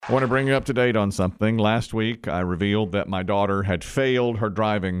I want to bring you up to date on something. Last week, I revealed that my daughter had failed her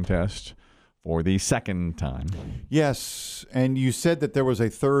driving test for the second time. Yes, and you said that there was a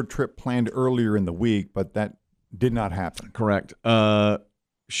third trip planned earlier in the week, but that did not happen. Correct.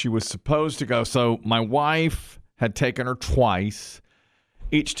 She was supposed to go. So my wife had taken her twice,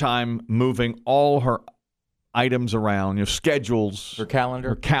 each time moving all her items around, schedules. Her calendar?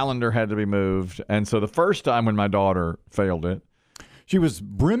 Her calendar had to be moved. And so the first time when my daughter failed it, she was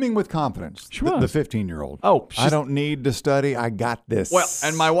brimming with confidence. She was. The 15-year-old. Oh, I don't need to study. I got this. Well,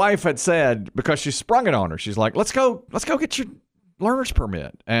 and my wife had said, because she sprung it on her, she's like, let's go get your learner's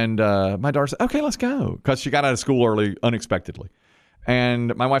permit. And my daughter said, okay, let's go. Because she got out of school early, unexpectedly.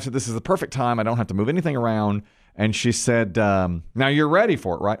 And my wife said, this is the perfect time. I don't have to move anything around. And she said, now you're ready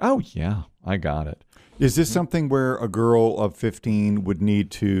for it, right? Oh, yeah, I got it. Is this something where a girl of 15 would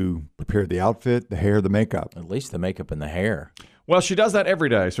need to prepare the outfit, the hair, the makeup? At least the makeup and the hair. Well, she does that every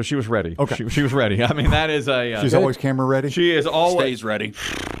day, so she was ready. Okay. She was ready. I mean, that is a... She's always camera ready? She is always... Stays ready.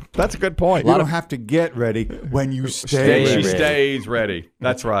 That's a good point. You don't have to get ready when you stay She ready. stays ready.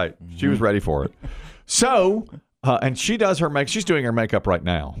 That's right. She was ready for it. So, and she does her makeup. She's doing her makeup right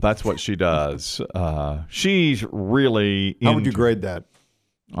now. That's what she does. She's really... How would you grade that?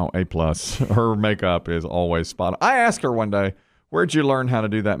 Oh, A+. Her makeup is always spot on. I asked her one day, where'd you learn how to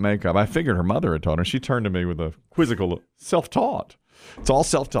do that makeup? I figured her mother had taught her. She turned to me with a quizzical look. Self-taught. It's all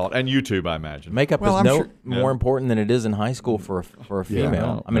self-taught. And YouTube, I imagine. Makeup is more important than it is in high school for a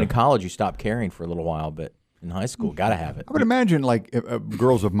female. I mean, in college, you stop caring for a little while, but in high school, got to have it. I would imagine, like,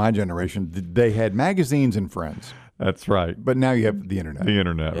 girls of my generation, they had magazines and friends. That's right. But now you have the internet. The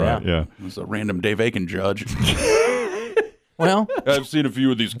internet, right? Yeah. It was a random Dave Aiken judge. Well, I've seen a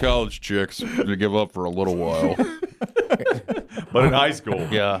few of these college chicks to give up for a little while. But in high school.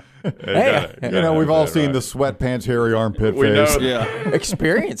 Yeah. Hey, We've all seen the sweatpants, hairy armpit We know face. Yeah.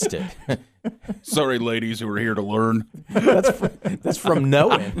 experienced it. Sorry, ladies who are here to learn. That's from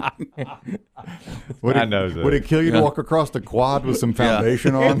knowing. Would I know that. Would it kill you to walk across the quad with some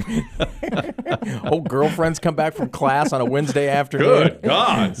foundation on? Old girlfriends come back from class on a Wednesday afternoon. Good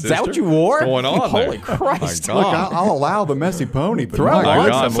God. Is that what you wore? What's going on Holy there? Christ. My Look, God. I'll allow the messy pony, but Throw my on God.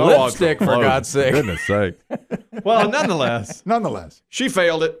 God, some lipstick, for God's sake. Goodness sake. Well, nonetheless, Nonetheless, she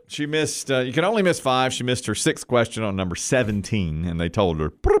failed it. She missed, you can only miss 5. She missed her 6th question on number 17, and they told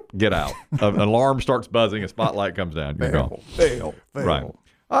her, get out. An alarm starts buzzing, a spotlight comes down. You're gone. fail. Right.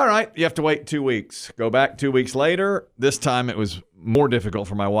 All right. You have to wait 2 weeks. Go back 2 weeks later. This time it was more difficult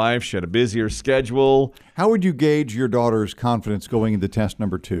for my wife. She had a busier schedule. How would you gauge your daughter's confidence going into test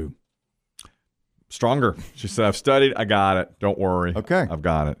number 2? Stronger. She said, I've studied. I got it. Don't worry. Okay. I've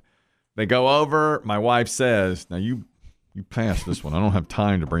got it. They go over. My wife says, now you passed this one. I don't have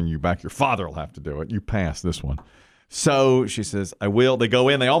time to bring you back. Your father will have to do it. You passed this one. So she says, I will. They go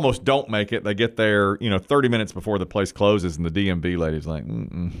in. They almost don't make it. They get there, 30 minutes before the place closes, and the DMV lady's like,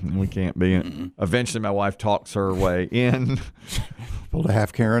 we can't be in. Eventually, my wife talks her way in. Pulled a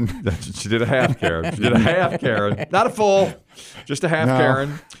half Karen. She did a half Karen. She did a half Karen. Not a full, just a half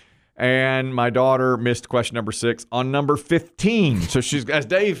Karen. And my daughter missed question number 6 on number 15. So she's, as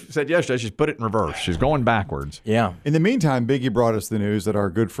Dave said yesterday, she's put it in reverse. She's going backwards. Yeah. In the meantime, Biggie brought us the news that our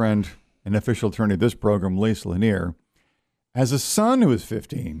good friend and official attorney of this program, Lisa Lanier, has a son who is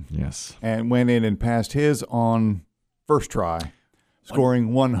 15. Yes. And went in and passed his on first try,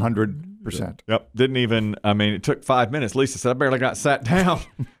 scoring 100%. Yep. Didn't even, it took 5 minutes. Lisa said, I barely got sat down.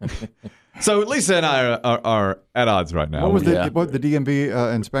 So Lisa and I are at odds right now. What the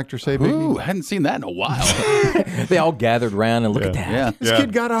DMV inspector say, Biggie? Ooh, hadn't seen that in a while. They all gathered around and look at that. Yeah. This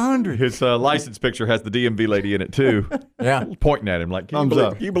kid got 100. His license picture has the DMV lady in it, too. Yeah. Pointing at him like, can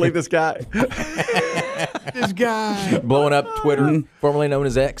you believe this guy? This guy. Blowing up Twitter, formerly known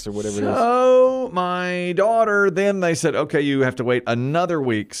as X or whatever it is. So my daughter, then they said, okay, you have to wait another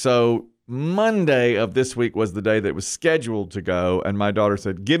week. So Monday of this week was the day that was scheduled to go, and my daughter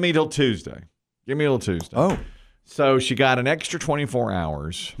said, give me till Tuesday. Give me till Tuesday. Oh. So she got an extra 24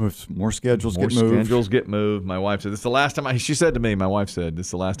 hours. More schedules More get moved. schedules get moved. My wife said, this is the last time. She said to me, my wife said, this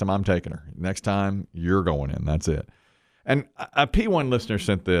is the last time I'm taking her. Next time, you're going in. That's it. And a P1 listener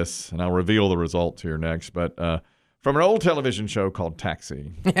sent this, and I'll reveal the results here next, but from an old television show called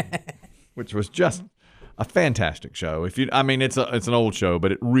Taxi, which was just a fantastic show. It's an old show,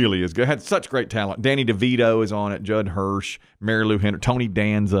 but it really is good. It had such great talent. Danny DeVito is on it, Judd Hirsch, Mary Lou Henner, Tony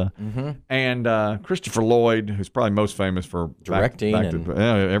Danza, and Christopher Lloyd, who's probably most famous for Directing Back to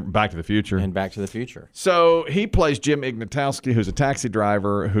the Future. And Back to the Future. So he plays Jim Ignatowski, who's a taxi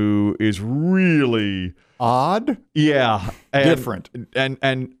driver who is really odd. Yeah, Different.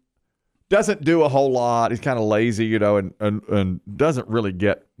 and doesn't do a whole lot. He's kind of lazy, you know, and doesn't really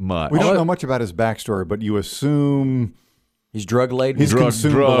get much. We don't know much about his backstory, but you assume he's drug laden. He's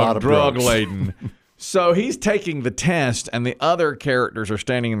consumed a lot of drug drugs. laden. So he's taking the test, and the other characters are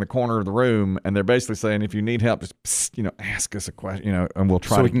standing in the corner of the room, and they're basically saying, if you need help, just ask us a question, and we'll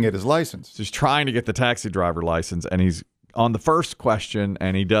try. So he can get his license. He's trying to get the taxi driver license, and he's on the first question,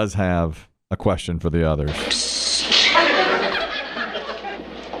 and he does have a question for the others.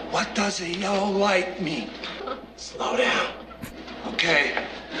 What does a yellow light mean? Slow down. Okay.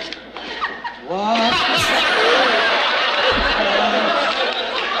 What?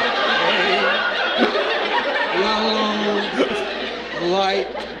 Yellow light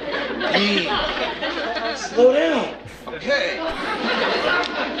mean? Slow down. Okay.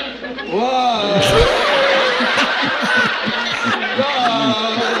 What?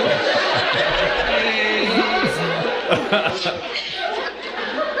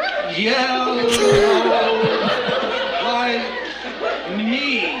 Yellow like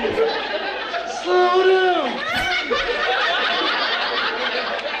me. Slow down.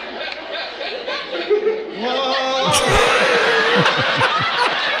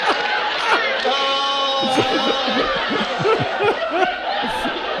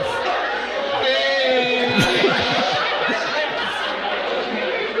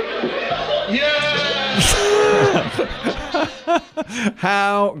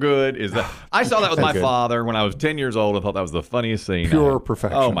 How good is that? I saw that with my father when I was 10 years old. I thought that was the funniest scene. Pure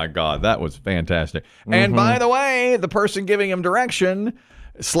perfection. Oh, my God. That was fantastic. And by the way, the person giving him direction,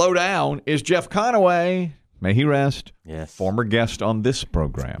 slow down, is Jeff Conaway. May he rest. Yes. Former guest on this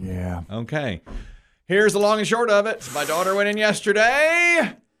program. Yeah. Okay. Here's the long and short of it. My daughter went in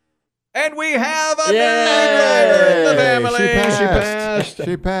yesterday, and we have a new driver in the family.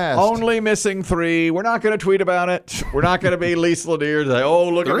 She passed. Only missing 3. We're not going to tweet about it. We're not going to be Lisa Lanier and say, oh,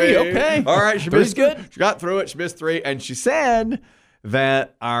 look 3, at me. okay. All right, she Three's missed good. She got through it. She missed 3. And she said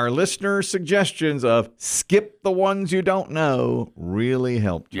that our listener suggestions of skip the ones you don't know really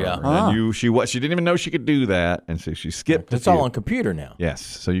helped her. Yeah. And she didn't even know she could do that. And so she skipped. It's all on computer now. Yes.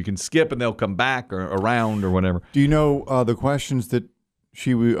 So you can skip and they'll come back or around or whatever. Do you know the questions that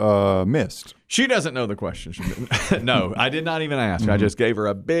she missed? She doesn't know the question. No, I did not even ask. I just gave her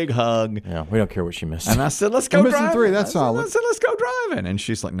a big hug. Yeah, we don't care what she missed. And I said, let's go I'm missing driving. 3, that's solid. I said, let's go driving. And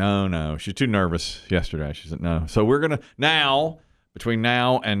she's like, no. She's too nervous yesterday. She said, no. So we're going to between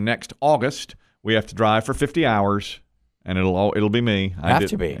now and next August, we have to drive for 50 hours. And it'll be me. Have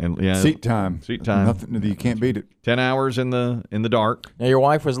to be. And, yeah, Seat time. Nothing. You can't beat it. 10 hours in the dark. Now, your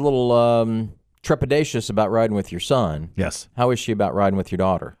wife was a little trepidatious about riding with your son. Yes. How is she about riding with your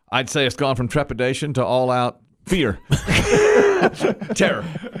daughter? I'd say it's gone from trepidation to all-out fear. Terror.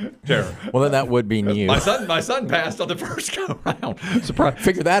 Well, then that would be new. My son passed on the first go round. Surprise!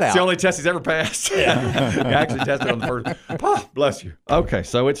 Figure that out. It's the only test he's ever passed. He actually tested on the first. Oh, bless you. Okay,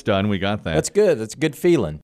 so it's done. We got that. That's good. That's a good feeling.